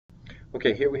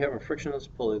Okay, here we have a frictionless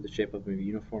pulley the shape of a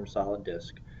uniform solid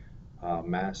disc,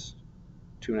 mass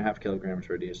 2.5 kilograms,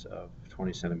 radius of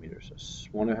 20 centimeters.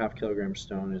 A 1.5 kilogram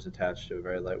stone is attached to a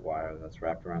very light wire that's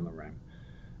wrapped around the ring,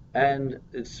 and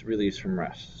it's released from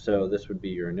rest. So this would be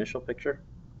your initial picture.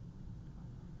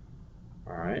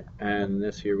 All right, and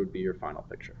this here would be your final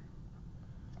picture.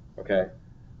 Okay,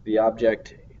 the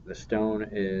object, the stone,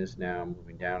 is now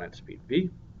moving down at speed v.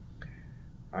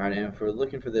 All right, and if we're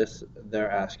looking for this, they're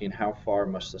asking how far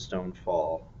must the stone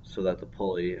fall so that the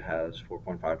pulley has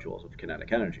 4.5 joules of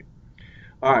kinetic energy.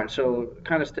 All right, so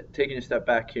kind of taking a step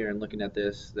back here and looking at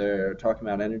this, they're talking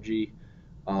about energy.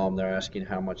 They're asking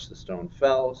how much the stone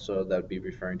fell, so that would be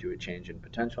referring to a change in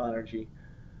potential energy.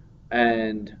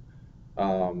 And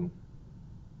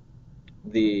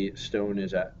the stone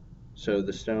is at, so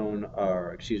the stone,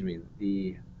 or excuse me,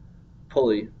 the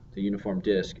pulley, the uniform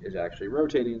disc, is actually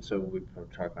rotating, so we're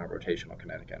talking about rotational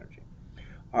kinetic energy.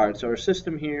 All right, so our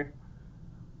system here,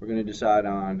 we're going to decide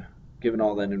on, given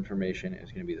all that information,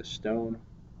 is going to be the stone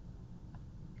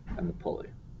and the pulley.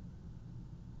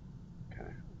 Okay,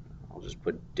 I'll just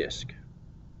put disc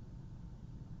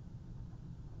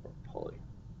or pulley.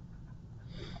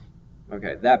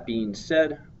 Okay, that being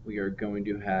said, we are going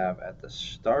to have at the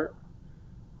start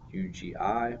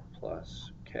UGI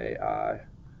plus KI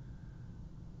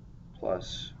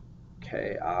plus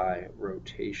KI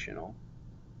rotational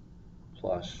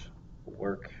plus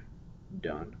work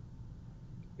done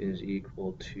is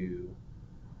equal to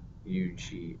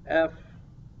UGF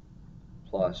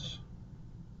plus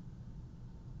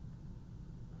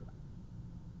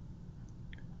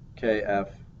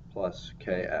KF plus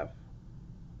KF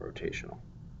rotational.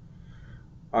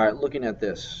 All right, looking at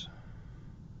this,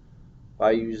 if I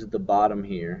use the bottom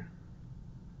here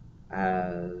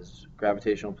as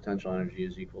gravitational potential energy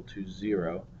is equal to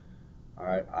 0, all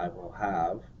right, I will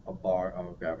have a bar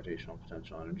of gravitational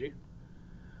potential energy.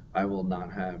 I will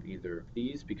not have either of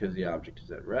these because the object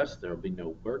is at rest. There will be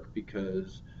no work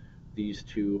because these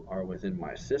two are within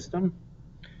my system.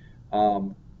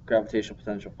 Gravitational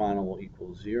potential final will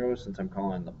equal 0 since I'm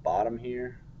calling the bottom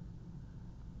here.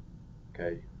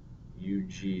 Okay,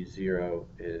 UG0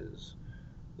 is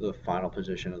the final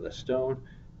position of the stone.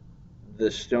 The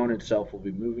stone itself will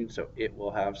be moving, so it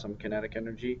will have some kinetic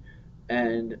energy,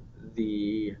 and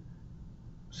the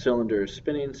cylinder is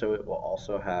spinning, so it will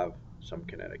also have some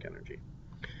kinetic energy.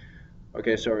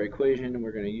 Okay, so our equation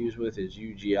we're going to use with is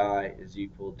UGI is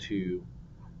equal to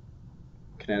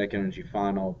kinetic energy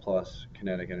final plus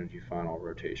kinetic energy final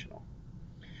rotational.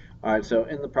 All right, so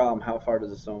in the problem, how far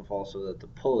does the stone fall so that the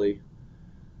pulley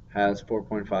has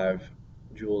 4.5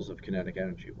 joules of kinetic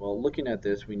energy? Well, looking at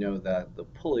this, we know that the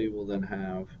pulley will then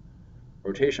have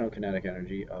rotational kinetic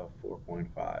energy of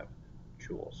 4.5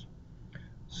 joules.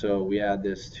 So we add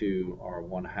this to our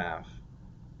 1/2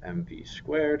 mv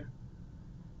squared,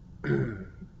 and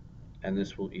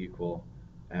this will equal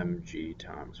mg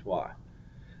times y.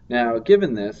 Now,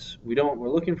 given this, we're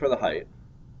looking for the height.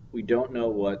 We don't know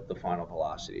what the final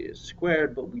velocity is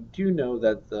squared, but we do know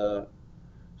that the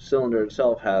cylinder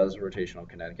itself has rotational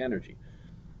kinetic energy.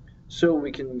 So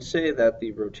we can say that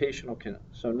the rotational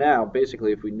so now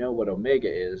basically if we know what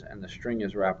omega is and the string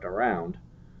is wrapped around,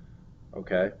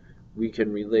 okay, we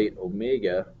can relate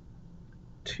omega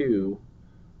to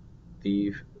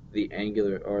the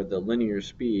angular or the linear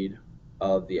speed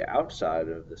of the outside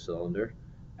of the cylinder,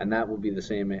 and that will be the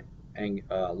same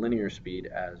linear speed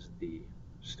as the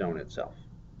stone itself.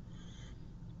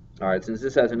 All right, since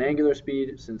this has an angular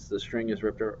speed, since the string is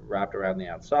wrapped around the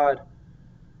outside,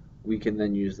 we can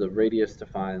then use the radius to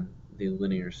find the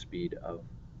linear speed of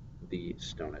the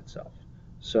stone itself.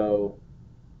 So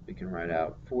we can write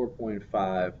out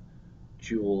 4.5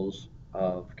 joules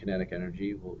of kinetic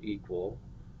energy will equal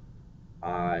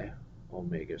I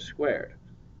omega squared.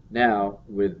 Now,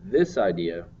 with this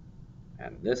idea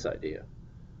and this idea,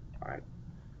 all right,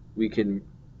 we can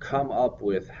come up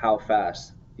with how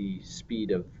fast the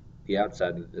speed of the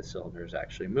outside of the cylinder is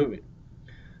actually moving.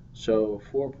 So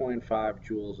 4.5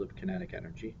 joules of kinetic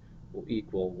energy will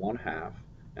equal 1/2.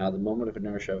 Now the moment of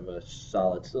inertia of a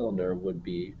solid cylinder would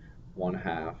be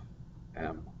 1/2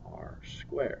 mr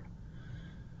squared.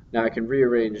 Now I can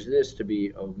rearrange this to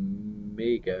be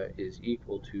omega is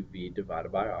equal to v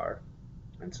divided by r,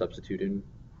 and substitute in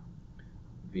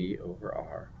v over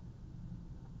r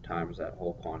times that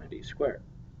whole quantity squared.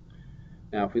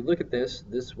 Now if we look at this,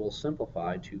 this will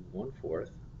simplify to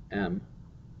 1/4 m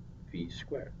v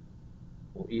squared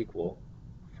will equal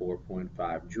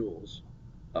 4.5 joules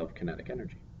of kinetic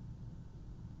energy.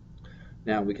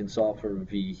 Now we can solve for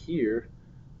v here,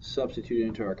 substitute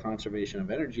into our conservation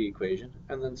of energy equation,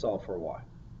 and then solve for y.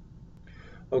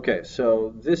 Okay,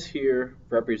 so this here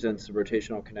represents the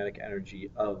rotational kinetic energy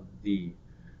of the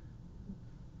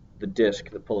disc,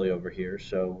 the pulley over here.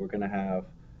 So we're going to have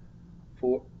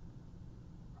 4.5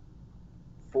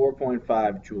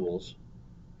 joules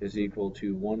is equal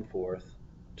to 1/4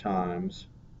 times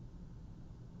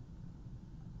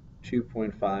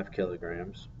 2.5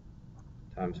 kilograms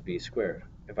times v squared.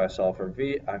 If I solve for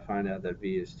v, I find out that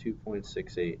v is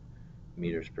 2.68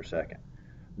 meters per second.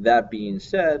 That being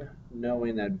said,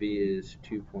 knowing that v is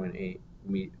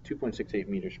 2.68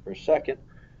 meters per second,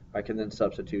 I can then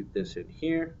substitute this in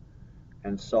here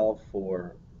and solve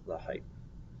for the height.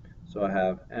 So I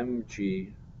have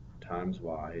mg times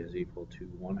y is equal to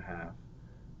 1/2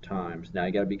 times. Now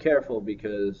you got to be careful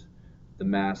because the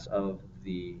mass of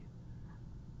the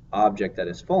object that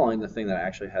is falling, the thing that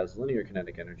actually has linear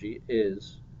kinetic energy,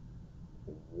 is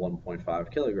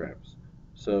 1.5 kilograms.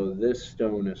 So this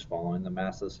stone is falling. The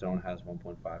mass of the stone has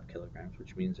 1.5 kilograms,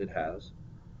 which means it has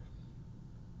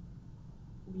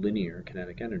linear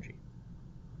kinetic energy.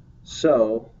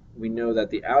 So we know that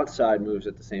the outside moves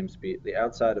at the same speed. The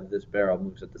outside of this barrel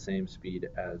moves at the same speed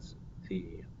as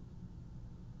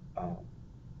um,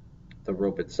 the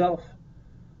rope itself.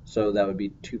 So that would be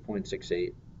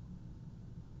 2.68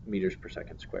 meters per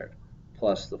second squared,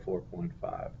 plus the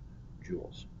 4.5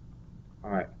 joules. All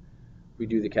right, we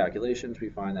do the calculations. We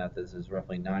find that this is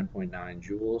roughly 9.9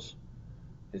 joules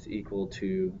is equal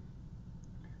to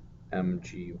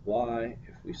mgy.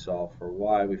 If we solve for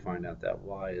y, we find out that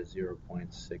y is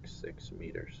 0.66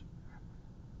 meters.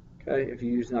 Okay, if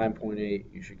you use 9.8,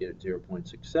 you should get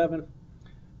 0.67,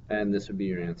 and this would be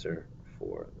your answer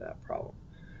for that problem.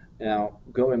 Now,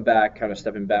 going back, kind of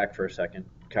stepping back for a second,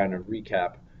 kind of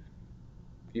recap.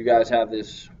 You guys have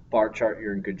this bar chart,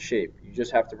 you're in good shape. You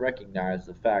just have to recognize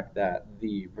the fact that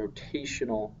the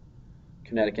rotational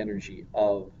kinetic energy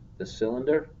of the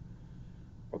cylinder,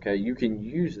 okay, you can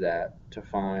use that to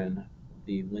find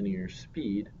the linear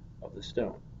speed of the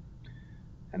stone.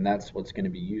 And that's what's going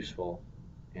to be useful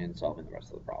in solving the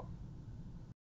rest of the problem.